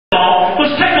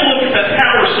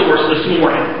this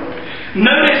morning.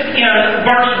 Notice in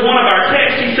verse 1 of our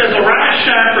text, he says, "Arise,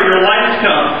 shine, for your light has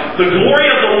come. The glory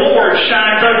of the Lord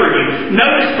shines over you."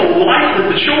 Notice the light that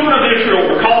the children of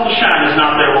Israel were called to shine is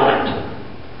not their light.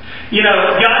 You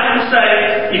know, God didn't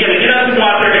say, you're going to get up and go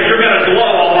out there and you're going to glow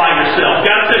all by yourself.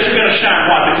 God says you're going to shine.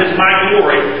 Why? Because my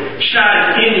glory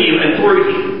shines in you and through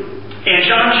you. In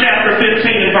John chapter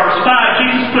 15 and verse 5,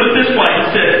 Jesus put it this way. He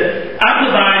said, "I'm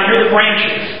the vine, you're the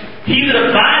branches. He that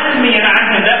abides in me and I in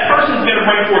him, that person is going to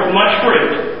bring forth much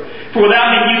fruit. For without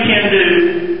me you can do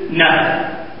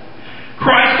nothing."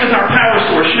 Christ is our power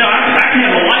source. You know, I can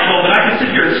have a light bulb and I can sit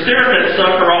here and stare at that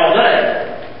sucker all day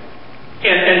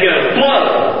and go,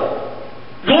 glow.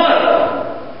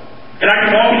 Glow. And I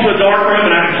can walk into a dark room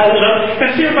and I can hold it up and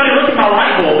see everybody look at my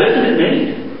light bulb. Isn't it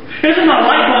neat? Isn't my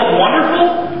light bulb wonderful?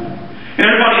 And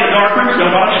everybody in the dark room is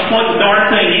going, "Well, I'll just plug the darn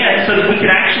thing in so that we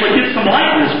can actually get some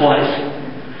light in this place."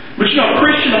 But you know, a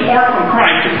Christian apart from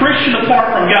Christ, a Christian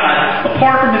apart from God,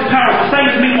 apart from His power, is the same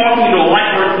as me walking into a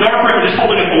dark room and just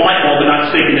holding up a light bulb and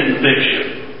not sticking it in the fixture.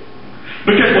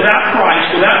 Because without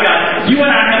Christ, without God, you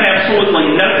and I have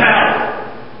absolutely no power,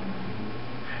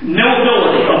 no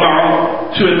ability of our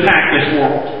own to impact this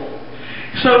world.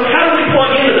 So how do we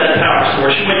plug into that power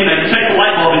source? You know, you take the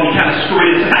light bulb and you kind of screw it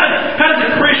in. So how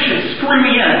does a Christian screw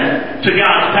in to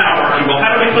God's power, if you will?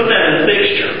 How do we put that in the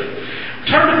fixture?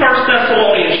 Turn to 1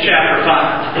 Thessalonians chapter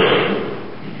 5.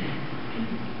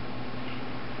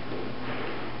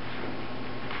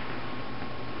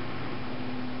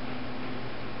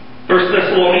 1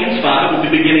 Thessalonians 5, we'll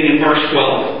be beginning in verse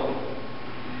 12.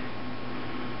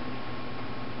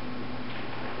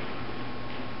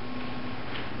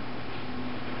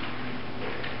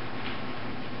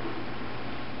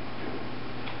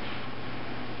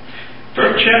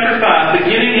 Chapter 5,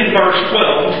 beginning in verse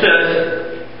 12, he says,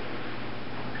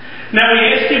 "Now we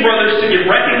ask you, brothers, to give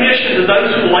recognition to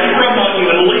those who labor among you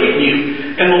and lead you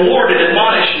in the Lord and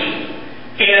admonish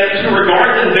you, and to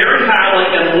regard them very highly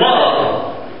and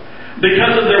love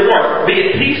because of their work. Be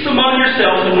at peace among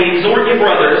yourselves, and we exhort you,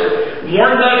 brothers,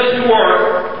 warn those who are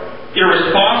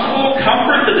irresponsible,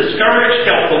 comfort the discouraged,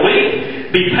 help the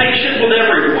weak, be patient with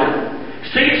everyone.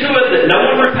 See to it that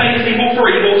no one repays evil for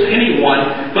evil to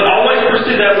anyone, but always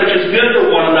pursue that which is good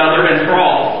for one another and for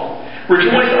all.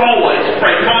 Rejoice always,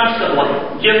 pray constantly,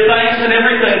 give thanks in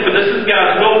everything, for this is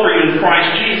God's will for you in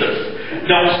Christ Jesus.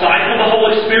 Don't stifle the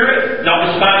Holy Spirit, don't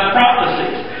despise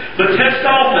prophecies, but test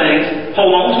all things,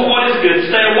 hold on to what is good,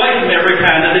 stay away from every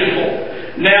kind of evil.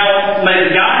 Now may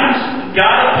the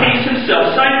God of peace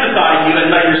Himself sanctify you,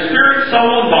 and may your spirit,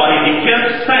 soul, and body be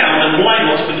kept sound and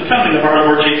blameless for the coming of our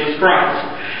Lord Jesus Christ.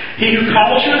 He who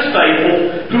calls you is faithful,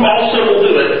 who also will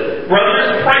do it.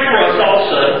 Brothers, pray for us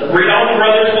also. Greet all the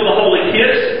brothers with a holy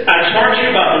kiss. I charge you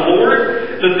by the Lord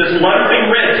that this letter be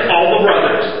read to all the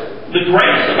brothers. The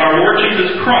grace of our Lord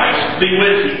Jesus Christ be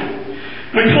with you."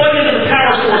 We plug into the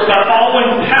power source by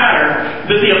following the pattern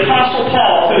that the Apostle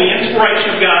Paul, through the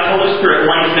inspiration of God's Holy Spirit,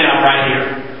 lays down right here.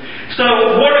 So,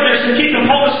 there's some key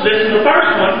components to this, and the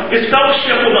first one is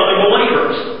fellowship with other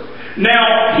believers.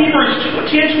 Now,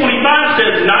 Hebrews 10:25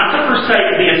 says not to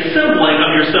forsake the assembling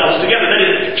of yourselves together. That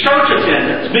is, church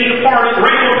attendance, being a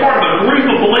regular part of a group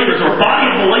of believers or body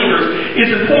of believers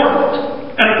is important.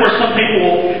 And of course, some people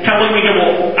will kind of look at me and go,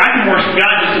 "Well, I can worship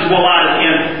God just as well out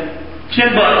in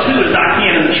Timbuktu as I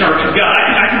can in the church of God.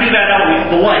 I can do that out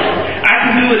on the lake. I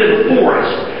can do it in the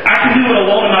forest. I can do it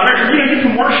alone in my bedroom." You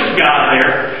can worship God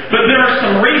there. But there are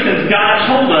some reasons God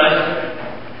told us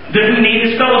that we need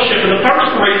His fellowship. And the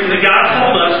first reason that God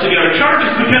told us to go to church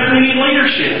is because we need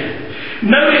leadership.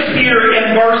 Notice here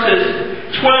in verses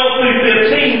 12 through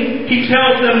 15, He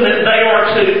tells them that they are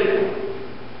to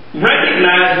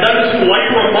recognize those who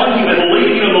labor among you and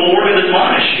lead you in the Lord and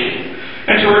admonish you,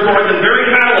 and to regard them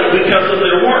very highly because of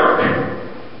their work.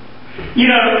 You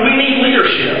know, we need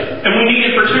leadership, and we need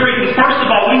it for two reasons. First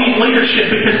of all, we need leadership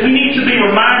because we need to be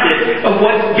reminded of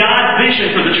what God's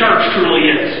vision for the church truly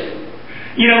is.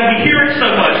 You know, we hear it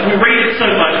so much, we read it so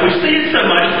much, we see it so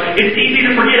much, it's easy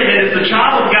to forget that it's the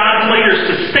job of God's leaders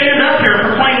to stand up here and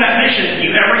proclaim that mission to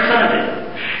you every Sunday,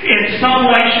 in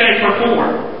some way, shape, or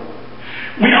form.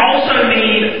 We also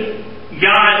need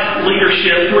God's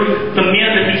leadership through the men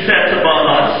that He sets above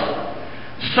us,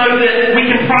 so that we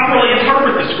can properly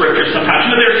interpret the Scriptures sometimes.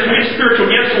 You know, there's spiritual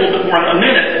gifts a little bit more in a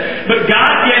minute, but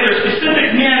God gave, there's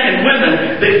specific men and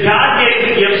women that God gave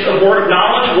the gifts of word of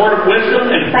knowledge, word of wisdom,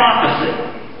 and prophecy,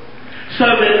 so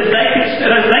that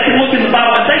they can look in the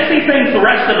Bible and they see things the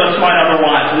rest of us might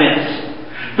otherwise miss.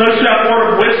 Those who have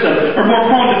word of wisdom are more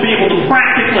prone to be able to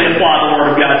practically apply the Word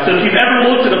of God. So if you've ever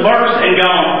looked at a verse and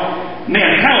gone,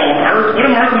 "Man, how on earth? What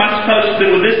on earth am I supposed to do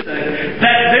with this thing?"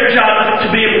 Their job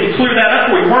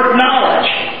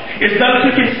is those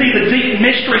who can see the deep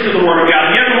mysteries of the Word of God.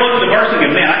 You ever look at the verse and go,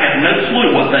 man, I have no clue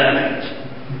what that means.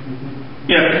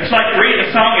 You know, it's like reading a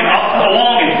song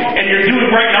and you're doing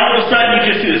great, and all of a sudden you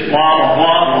just do this blah, blah,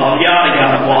 blah, blah, yada,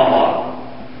 yada, blah, blah.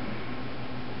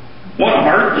 What on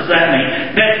earth does that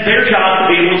mean? That's their job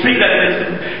to be able to see that.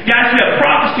 Guys who have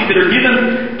prophecy that are given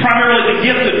primarily the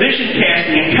gift of vision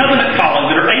casting and covenant calling,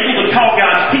 that are able to call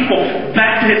God's people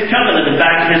back to His covenant and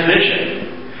back to His vision.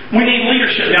 We need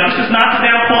leadership. Now, this is not to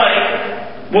downplay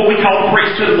what we call the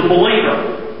priesthood of the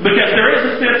believer. Because there is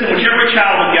a sense in which every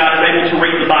child of God is able to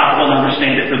read the Bible and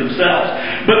understand it for themselves.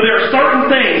 But there are certain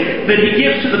things that He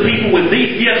gives to the people with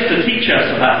these gifts to teach us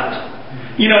about.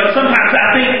 You know, and sometimes I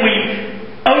think we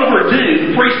overdo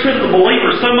the priesthood of the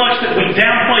believer so much that we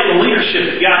downplay the leadership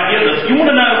that God gives us. You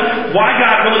want to know why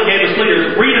God really gave us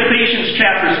leaders? Read Ephesians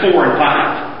chapters 4 and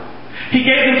 5. He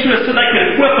gave them to us so they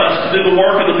could equip us to do the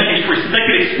work of the ministry, so they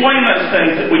could explain those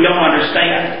things that we don't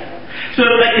understand, so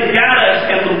that they could guide us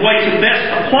in the way